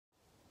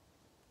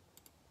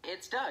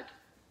It's Doug.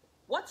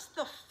 What's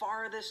the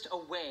farthest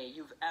away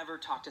you've ever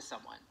talked to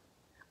someone?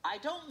 I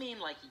don't mean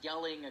like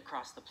yelling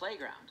across the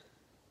playground.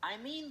 I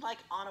mean like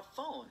on a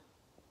phone.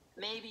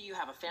 Maybe you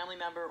have a family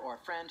member or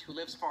a friend who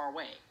lives far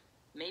away.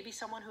 Maybe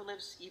someone who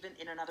lives even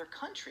in another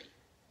country.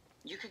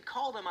 You could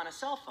call them on a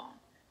cell phone.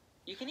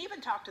 You can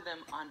even talk to them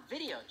on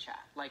video chat,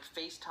 like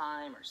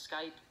FaceTime or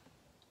Skype.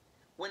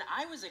 When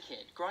I was a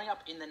kid, growing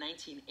up in the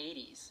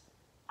 1980s,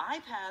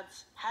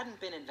 iPads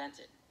hadn't been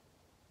invented.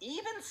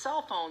 Even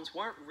cell phones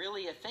weren't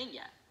really a thing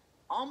yet.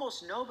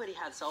 Almost nobody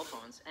had cell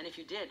phones, and if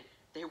you did,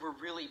 they were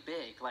really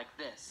big, like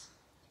this.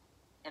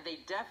 And they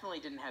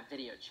definitely didn't have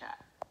video chat.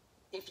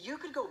 If you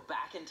could go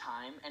back in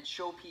time and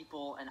show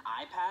people an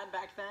iPad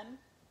back then,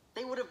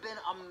 they would have been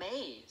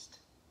amazed.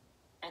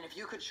 And if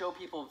you could show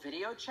people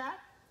video chat,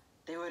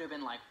 they would have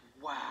been like,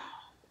 wow,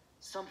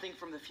 something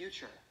from the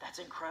future. That's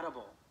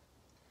incredible.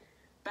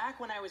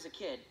 Back when I was a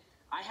kid,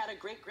 I had a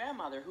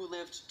great-grandmother who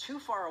lived too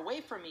far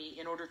away from me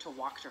in order to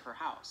walk to her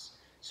house.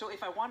 So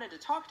if I wanted to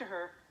talk to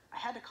her, I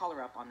had to call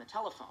her up on the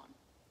telephone.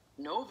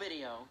 No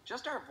video,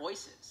 just our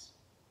voices.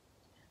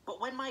 But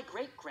when my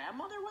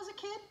great-grandmother was a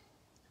kid,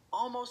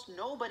 almost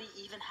nobody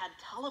even had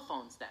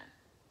telephones then.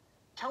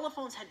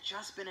 Telephones had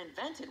just been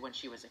invented when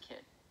she was a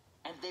kid,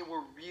 and they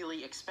were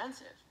really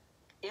expensive.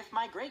 If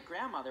my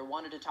great-grandmother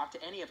wanted to talk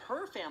to any of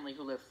her family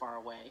who lived far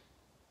away,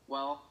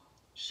 well,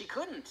 she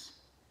couldn't.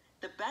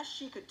 The best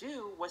she could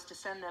do was to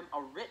send them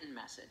a written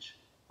message,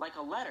 like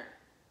a letter.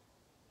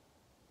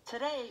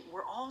 Today,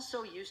 we're all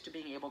so used to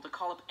being able to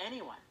call up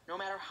anyone, no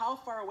matter how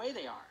far away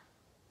they are.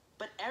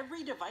 But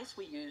every device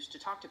we use to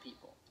talk to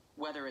people,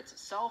 whether it's a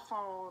cell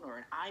phone or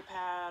an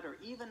iPad or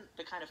even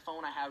the kind of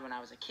phone I had when I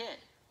was a kid,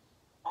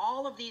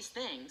 all of these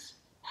things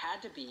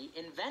had to be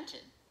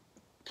invented.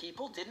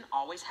 People didn't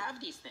always have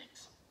these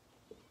things.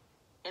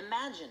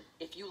 Imagine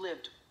if you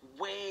lived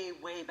way,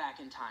 way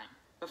back in time,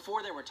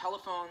 before there were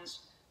telephones,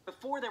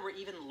 before there were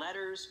even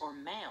letters or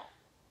mail.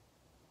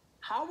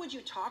 How would you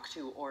talk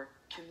to or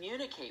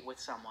communicate with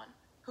someone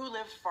who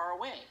lived far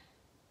away?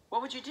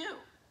 What would you do?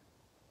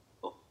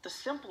 Well, the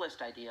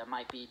simplest idea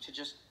might be to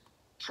just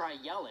try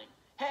yelling,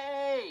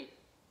 "Hey!"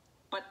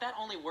 But that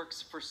only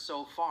works for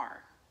so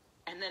far.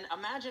 And then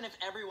imagine if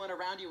everyone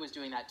around you was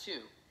doing that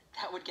too.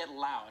 That would get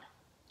loud.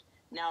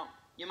 Now,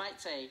 you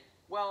might say,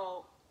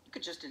 well, you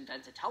could just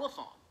invent a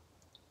telephone.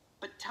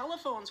 But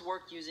telephones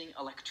work using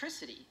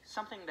electricity,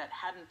 something that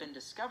hadn't been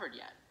discovered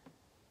yet.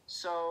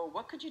 So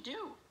what could you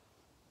do?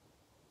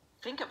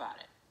 Think about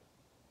it.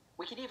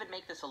 We could even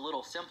make this a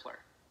little simpler.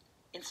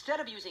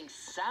 Instead of using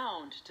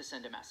sound to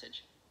send a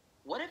message,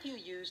 what if you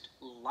used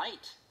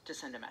light to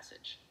send a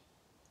message?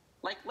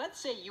 Like, let's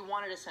say you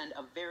wanted to send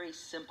a very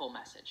simple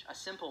message, a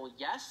simple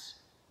yes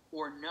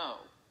or no,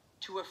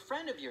 to a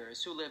friend of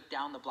yours who lived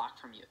down the block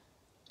from you.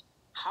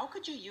 How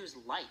could you use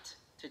light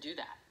to do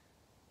that?